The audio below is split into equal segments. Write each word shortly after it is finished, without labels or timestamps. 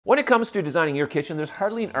it comes to designing your kitchen, there's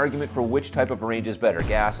hardly an argument for which type of range is better,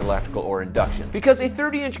 gas, electrical, or induction. Because a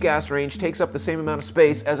 30-inch gas range takes up the same amount of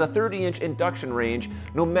space as a 30-inch induction range,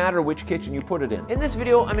 no matter which kitchen you put it in. In this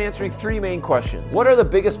video, I'm answering three main questions. What are the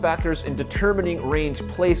biggest factors in determining range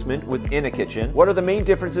placement within a kitchen? What are the main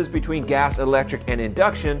differences between gas, electric, and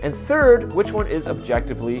induction? And third, which one is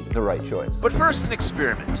objectively the right choice? But first, an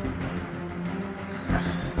experiment.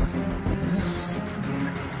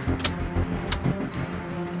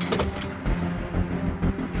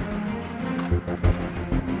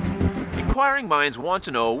 Inquiring minds want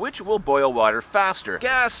to know which will boil water faster,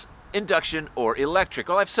 gas, induction, or electric.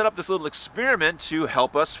 Well, I've set up this little experiment to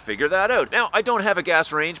help us figure that out. Now, I don't have a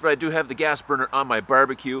gas range, but I do have the gas burner on my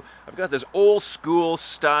barbecue. I've got this old school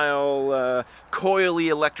style coily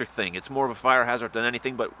electric thing. It's more of a fire hazard than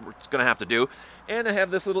anything, but it's gonna have to do. And I have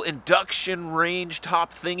this little induction range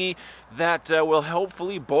top thingy that will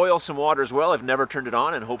hopefully boil some water as well. I've never turned it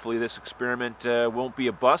on, and hopefully this experiment won't be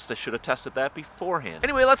a bust. I should have tested that beforehand.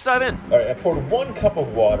 Anyway, let's dive in. All right, I poured 1 cup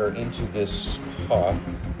of water into this pot.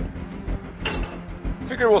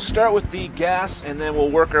 Figure we'll start with the gas and then we'll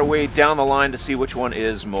work our way down the line to see which one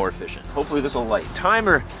is more efficient. Hopefully this will light.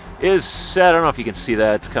 Timer is set. I don't know if you can see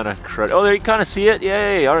that. It's kind of crud. Oh, there you kind of see it.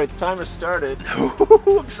 Yay! All right, the timer started.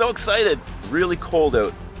 I'm so excited. Really cold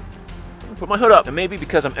out. I'm gonna put my hood up. And maybe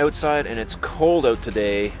because I'm outside and it's cold out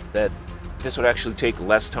today, that this would actually take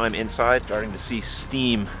less time inside. Starting to see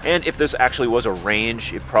steam. And if this actually was a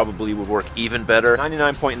range, it probably would work even better.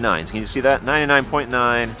 99.9. Can you see that?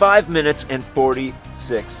 99.9. 5 minutes and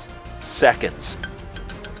 46 seconds.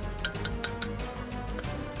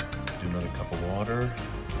 Do another cup of water.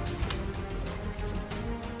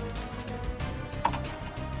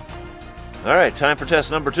 All right, time for test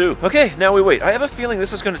number 2. Okay, now we wait. I have a feeling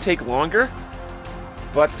this is going to take longer,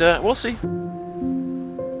 but we'll see.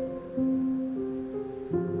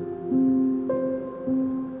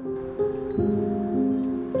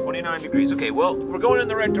 29 degrees. Okay, well, we're going in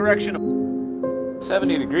the right direction.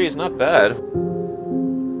 70 degrees, not bad.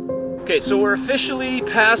 Okay, so we're officially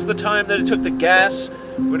past the time that it took the gas.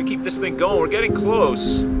 We're gonna keep this thing going. We're getting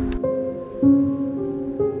close.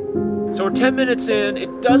 So we're 10 minutes in.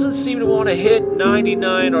 It doesn't seem to want to hit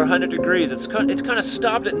 99 or 100 degrees. It's kind of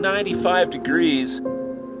stopped at 95 degrees.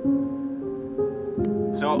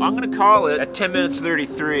 So I'm gonna call it at 10 minutes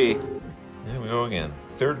 33. There we go again.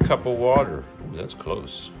 3rd cup of water. Ooh, that's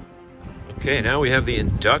close. Okay, now we have the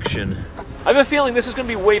induction. I have a feeling this is going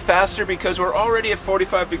to be way faster because we're already at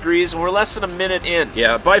 45 degrees and we're less than a minute in.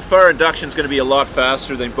 Yeah, by far induction is going to be a lot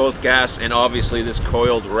faster than both gas and obviously this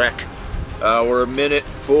coiled wreck. We're a minute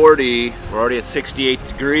 40. We're already at 68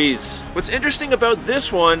 degrees. What's interesting about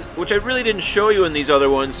this one, which I really didn't show you in these other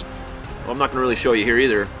ones, well, I'm not going to really show you here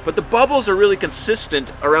either, but the bubbles are really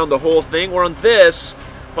consistent around the whole thing. Where on this,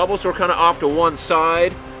 bubbles were kind of off to one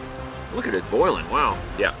side. Look at it boiling, wow.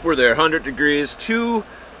 Yeah, we're there, 100 degrees, 2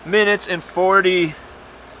 minutes and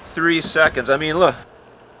 43 seconds. I mean, look.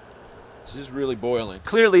 This is really boiling.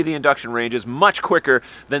 Clearly the induction range is much quicker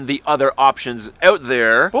than the other options out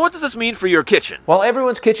there. But what does this mean for your kitchen? While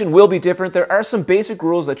everyone's kitchen will be different, there are some basic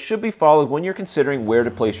rules that should be followed when you're considering where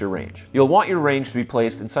to place your range. You'll want your range to be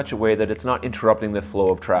placed in such a way that it's not interrupting the flow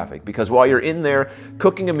of traffic, because while you're in there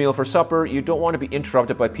cooking a meal for supper, you don't want to be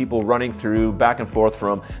interrupted by people running through back and forth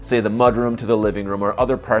from, say, the mudroom to the living room or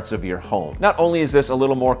other parts of your home. Not only is this a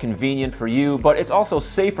little more convenient for you, but it's also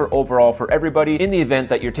safer overall for everybody in the event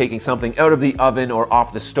that you're taking something out of the oven or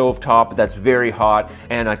off the stovetop that's very hot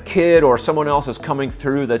and a kid or someone else is coming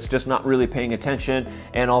through that's just not really paying attention,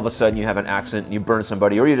 and all of a sudden you have an accident and you burn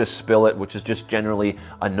somebody or you just spill it, which is just generally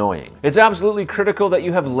annoying. It's absolutely critical that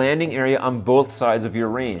you have landing area on both sides of your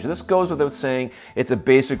range. This goes without saying. It's a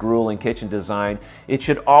basic rule in kitchen design. It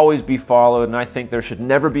should always be followed, and I think there should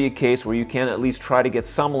never be a case where you can't at least try to get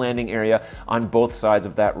some landing area on both sides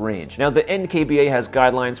of that range. Now, the NKBA has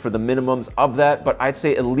guidelines for the minimums of that, but I'd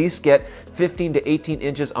say at least get 15 to 18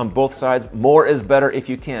 inches on both sides. More is better if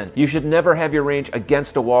you can. You should never have your range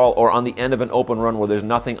against a wall or on the end of an open run where there's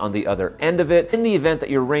nothing on the other end of it. In the event that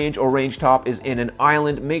your range or range top is in an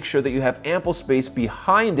island, make sure that you have ample space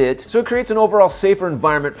behind it so it creates an overall safer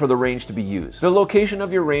environment for the range to be used. The location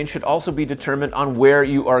of your range should also be determined on where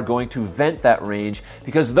you are going to vent that range,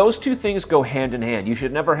 because those two things go hand in hand. You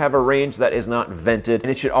should never have a range that is not vented, and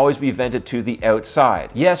it should always be vented to the outside.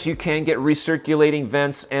 Yes, you can get recirculating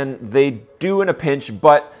vents, and they do in a pinch,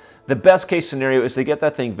 but The best case scenario is to get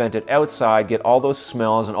that thing vented outside, get all those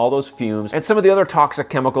smells and all those fumes and some of the other toxic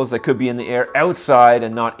chemicals that could be in the air outside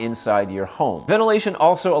and not inside your home. Ventilation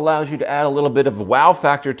also allows you to add a little bit of wow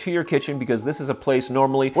factor to your kitchen, because this is a place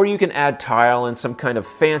normally where you can add tile and some kind of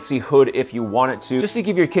fancy hood if you want it to, just to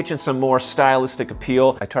give your kitchen some more stylistic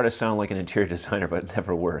appeal. I try to sound like an interior designer, but it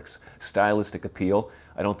never works. Stylistic appeal?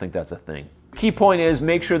 I don't think that's a thing. Key point is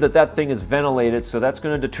make sure that that thing is ventilated, so that's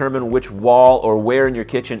going to determine which wall or where in your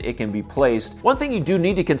kitchen it can be placed. One thing you do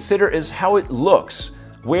need to consider is how it looks.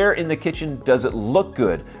 Where in the kitchen does it look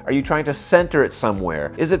good? Are you trying to center it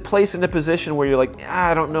somewhere? Is it placed in a position where you're like,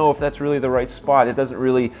 I don't know if that's really the right spot. It doesn't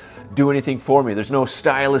really do anything for me. There's no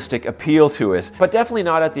stylistic appeal to it. But definitely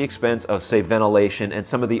not at the expense of, say, ventilation and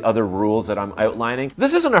some of the other rules that I'm outlining.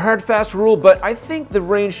 This isn't a hard, fast rule, but I think the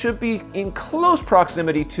range should be in close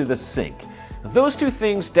proximity to the sink. Those two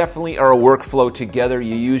things definitely are a workflow together.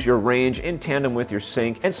 You use your range in tandem with your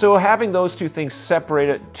sink, and so having those two things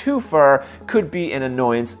separated too far could be an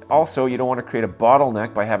annoyance. Also, you don't want to create a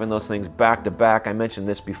bottleneck by having those things back to back. I mentioned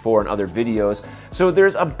this before in other videos. So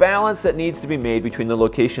there's a balance that needs to be made between the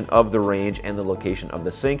location of the range and the location of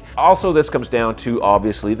the sink. Also, this comes down to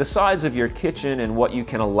obviously the size of your kitchen and what you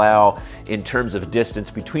can allow in terms of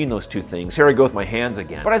distance between those two things. Here I go with my hands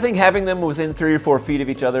again. But I think having them within 3 or 4 feet of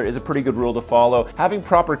each other is a pretty good rule to follow. Having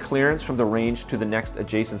proper clearance from the range to the next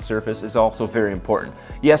adjacent surface is also very important.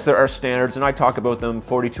 Yes, there are standards, and I talk about them: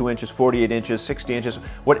 42 inches, 48 inches, 60 inches,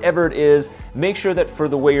 whatever it is. Make sure that for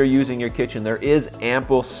the way you're using your kitchen, there is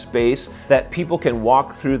ample space, that people can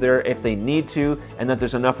walk through there if they need to, and that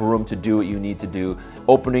there's enough room to do what you need to do.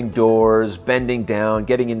 Opening doors, bending down,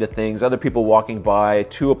 getting into things, other people walking by,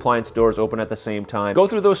 2 appliance doors open at the same time. Go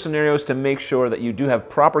through those scenarios to make sure that you do have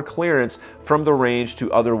proper clearance from the range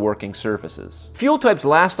to other working surfaces. Fuel types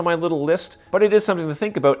last on my little list, but it is something to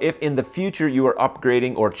think about if in the future you are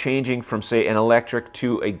upgrading or changing from, say, an electric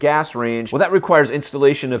to a gas range. Well, that requires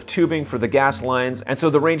installation of tubing for the gas lines, and so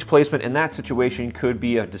the range placement in that situation could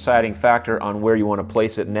be a deciding factor on where you want to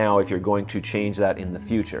place it now if you're going to change that in the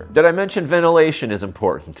future. Did I mention ventilation is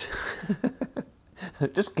important?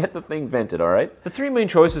 Just get the thing vented, all right? The 3 main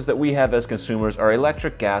choices that we have as consumers are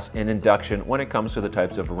electric, gas, and induction when it comes to the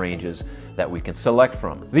types of ranges that we can select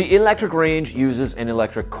from. The electric range uses an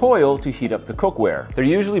electric coil to heat up the cookware. They're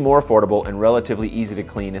usually more affordable and relatively easy to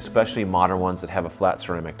clean, especially modern ones that have a flat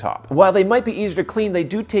ceramic top. While they might be easier to clean, they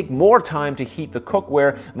do take more time to heat the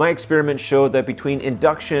cookware. My experiment showed that between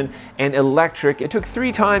induction and electric, it took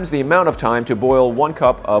 3 times the amount of time to boil 1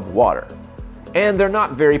 cup of water. And they're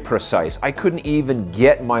not very precise. I couldn't even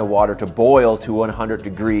get my water to boil to 100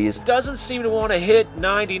 degrees. Doesn't seem to want to hit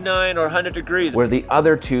 99 or 100 degrees, where the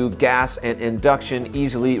other 2, gas and induction,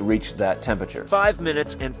 easily reach that temperature. 5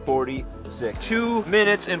 minutes and 46. 2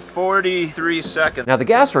 minutes and 43 seconds. Now the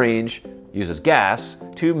gas range uses gas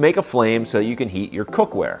to make a flame so you can heat your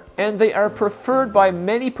cookware. And they are preferred by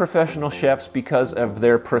many professional chefs because of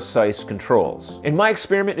their precise controls. In my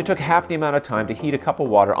experiment, it took half the amount of time to heat a cup of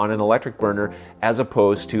water on an electric burner as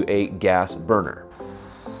opposed to a gas burner.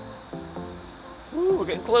 Ooh, we're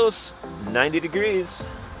getting close. 90 degrees.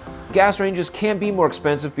 Gas ranges can be more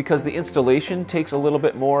expensive because the installation takes a little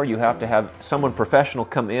bit more. You have to have someone professional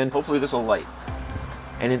come in. Hopefully this will light.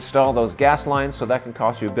 And install those gas lines, so that can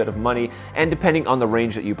cost you a bit of money, and depending on the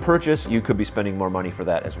range that you purchase, you could be spending more money for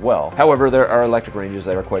that as well. However, there are electric ranges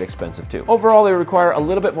that are quite expensive too. Overall, they require a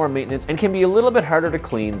little bit more maintenance and can be a little bit harder to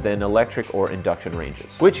clean than electric or induction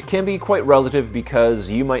ranges, which can be quite relative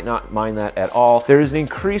because you might not mind that at all. There is an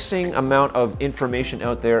increasing amount of information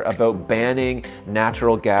out there about banning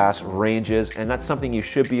natural gas ranges, and that's something you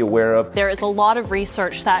should be aware of. There is a lot of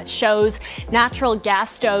research that shows natural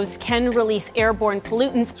gas stoves can release airborne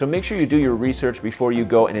pollutants. So make sure you do your research before you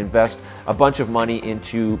go and invest a bunch of money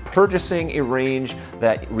into purchasing a range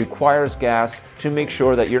that requires gas, to make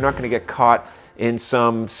sure that you're not going to get caught in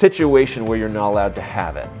some situation where you're not allowed to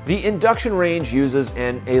have it. The induction range uses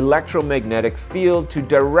an electromagnetic field to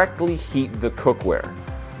directly heat the cookware.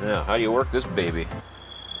 Now, how do you work this baby?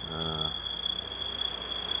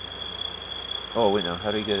 Oh wait, no,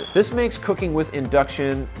 how do you get it? This makes cooking with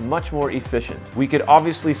induction much more efficient. We could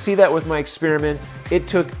obviously see that with my experiment. It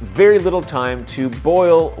took very little time to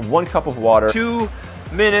boil 1 cup of water. 2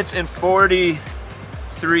 minutes and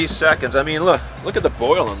 43 seconds. I mean, look at the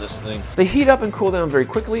boil on this thing. They heat up and cool down very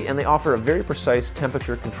quickly, and they offer a very precise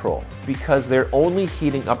temperature control. Because they're only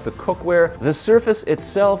heating up the cookware, the surface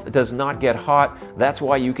itself does not get hot. That's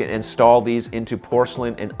why you can install these into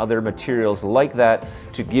porcelain and other materials like that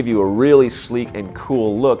to give you a really sleek and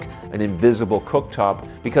cool look, an invisible cooktop,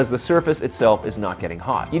 because the surface itself is not getting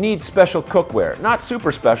hot. You need special cookware. Not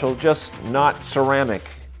super special, just not ceramic.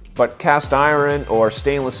 but cast iron or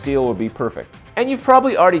stainless steel would be perfect. And you've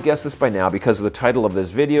probably already guessed this by now because of the title of this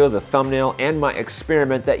video, the thumbnail, and my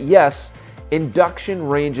experiment that yes, induction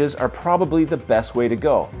ranges are probably the best way to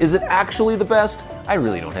go. Is it actually the best? I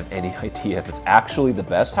really don't have any idea if it's actually the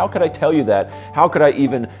best. How could I tell you that? How could I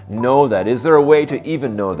even know that? Is there a way to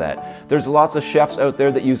even know that? There's lots of chefs out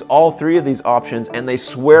there that use all three of these options and they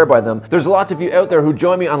swear by them. There's lots of you out there who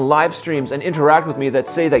join me on live streams and interact with me that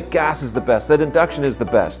say that gas is the best, that induction is the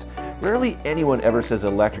best. Rarely anyone ever says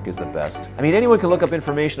electric is the best. I mean, anyone can look up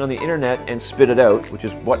information on the internet and spit it out, which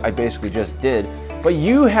is what I basically just did. But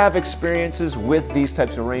you have experiences with these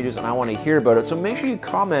types of ranges and I want to hear about it. So make sure you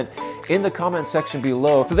comment in the comment section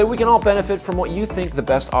below so that we can all benefit from what you think the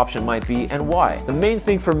best option might be and why. The main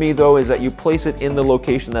thing for me though is that you place it in the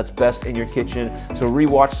location that's best in your kitchen. So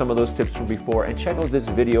rewatch some of those tips from before and check out this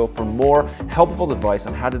video for more helpful advice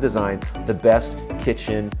on how to design the best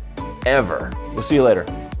kitchen ever. We'll see you later.